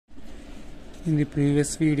In the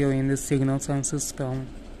previous video in the signal sound system,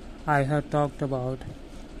 I had talked about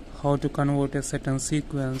how to convert a certain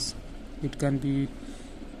sequence. It can be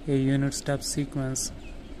a unit step sequence,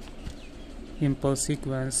 impulse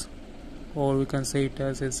sequence, or we can say it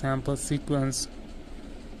as a sample sequence,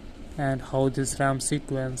 and how this ramp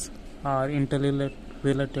sequence are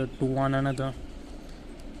interrelated to one another.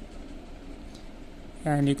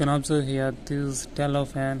 And you can observe here this del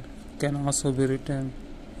of n can also be written.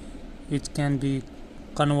 It can be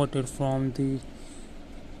converted from the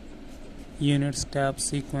unit step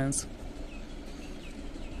sequence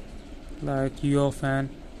like u of n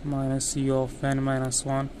minus u of n minus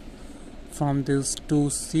 1. From these two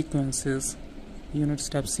sequences, unit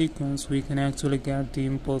step sequence, we can actually get the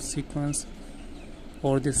impulse sequence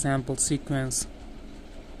or the sample sequence.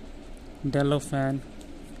 Del of n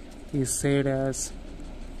is said as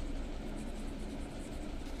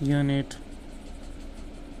unit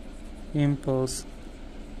impulse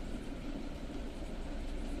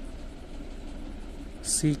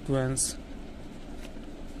sequence,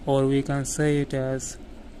 or we can say it as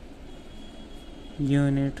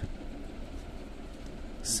unit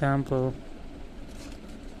sample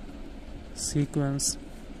sequence,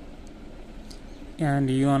 and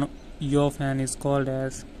u of n is called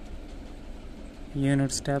as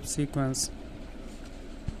unit step sequence.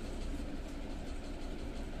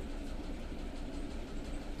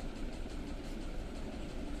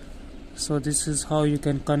 So this is how you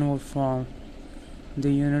can convert from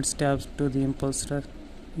the unit steps to the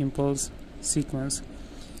impulse sequence.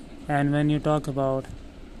 And when you talk about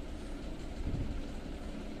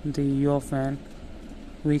the u of n,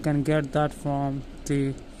 we can get that from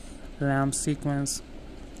the ramp sequence,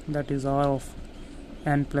 that is r of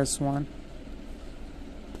n plus 1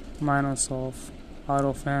 minus of r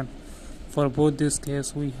of n. For both this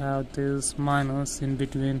case, we have this minus in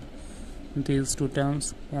between these two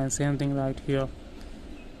terms, and same thing right here.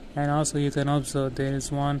 And also you can observe there is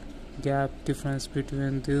one gap difference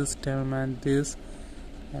between this term and this,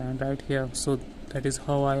 and right here. So that is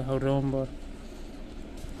how I have remembered.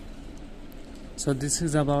 So this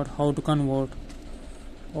is about how to convert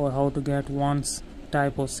or how to get one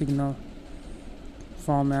type of signal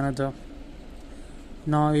from another.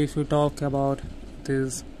 Now if we talk about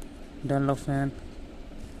this del of n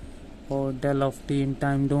or del of t in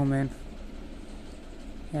time domain,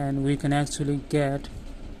 and we can actually get,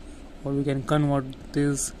 or we can convert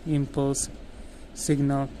this impulse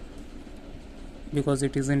signal because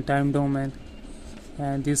it is in time domain,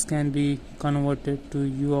 and this can be converted to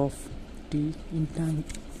u of t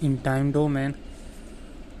in time domain,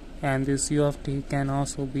 and this u of t can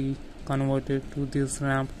also be converted to this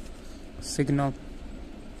ramp signal,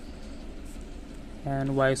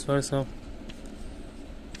 and vice versa.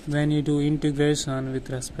 When you do integration with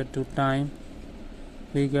respect to time,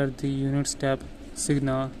 we get the unit step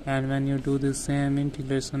signal, and when you do the same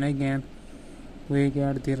integration again, we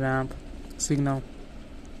get the ramp signal.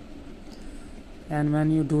 And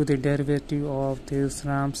when you do the derivative of this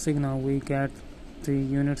ramp signal, we get the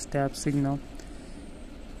unit step signal.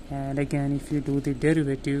 And again, if you do the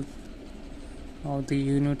derivative of the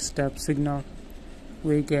unit step signal,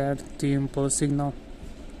 we get the impulse signal.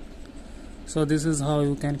 So this is how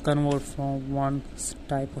you can convert from one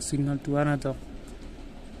type of signal to another.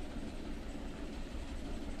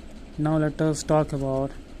 Now let's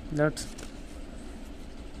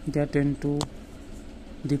get into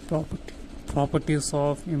the properties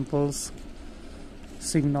of impulse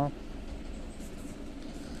signal.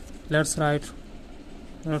 Let's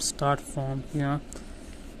start from here.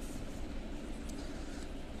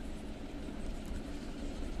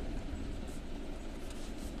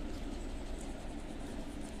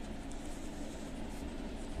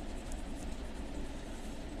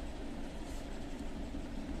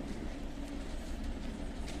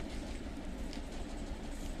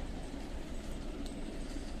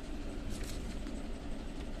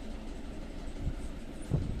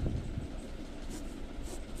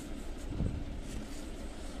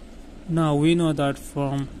 Now we know that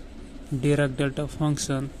from Dirac delta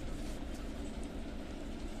function,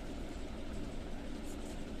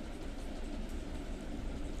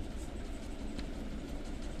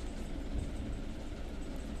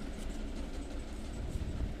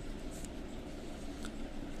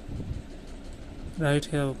 right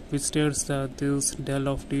here, which states that this del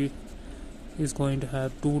of t is going to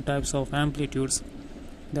have two types of amplitudes,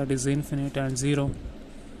 that is infinite and zero.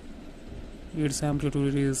 Its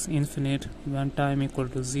amplitude is infinite when time equal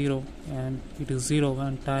to 0, and it is 0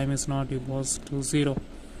 when time is not equals to 0.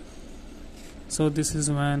 So this is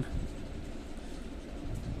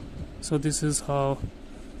how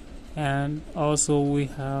and also we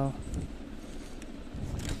have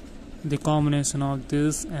the combination of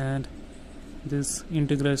this and this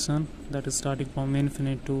integration, that is starting from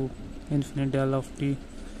infinite to infinite del of t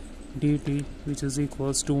dt, which is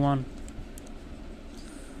equals to 1.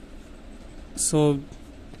 So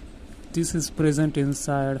this is present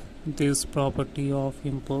inside this property of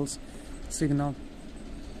impulse signal.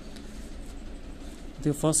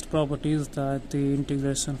 The first property is that the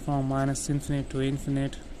integration from minus infinite to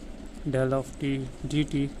infinite del of t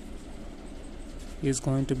dt is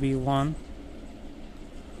going to be 1,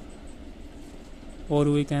 or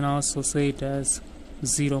we can also say it as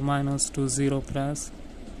 0 minus to 0 plus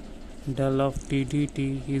del of t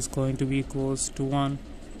dt is going to be equals to 1.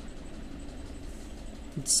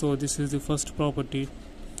 So this is the first property.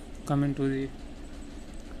 Coming to the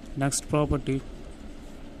next property,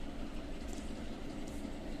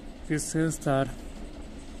 it says that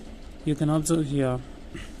you can observe here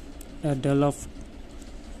a del of,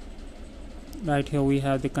 right here we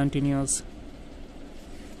have the continuous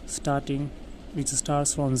starting, which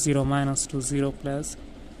starts from 0 minus to 0 plus.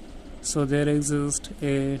 So there exists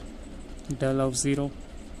a del of 0.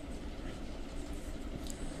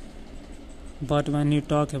 But when you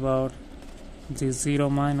talk about the 0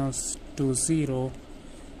 minus to 0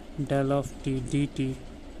 del of t dt,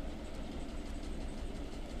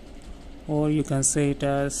 or you can say it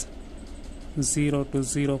as 0 to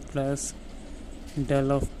 0 plus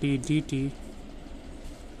del of t dt,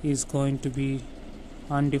 is going to be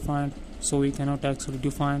undefined. So we cannot actually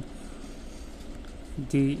define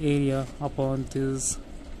the area upon this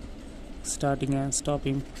starting and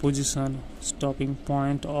stopping position, stopping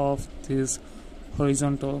point of this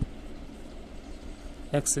horizontal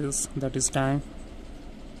axis, that is time.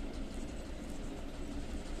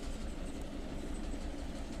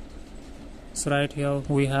 So right here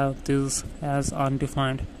we have this as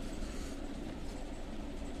undefined.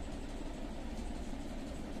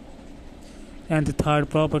 And the third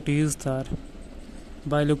property is that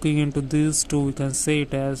by looking into these two, we can say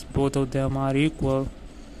it as both of them are equal.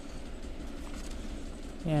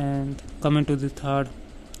 And coming to the third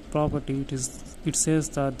property, it says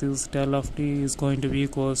that this del of t is going to be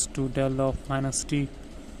equals to del of minus t.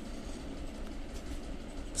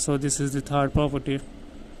 So this is the third property.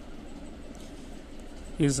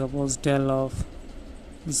 Is suppose del of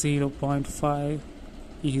 0.5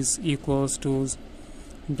 is equals to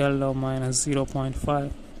del of minus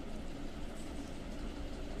 0.5.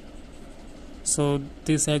 So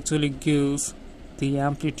this actually gives the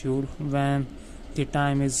amplitude when the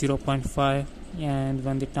time is 0.5 and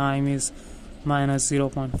when the time is minus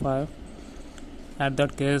 0.5. At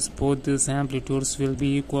that case, both these amplitudes will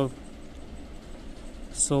be equal.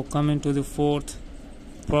 So coming to the fourth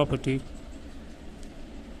property,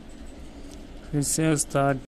 it says that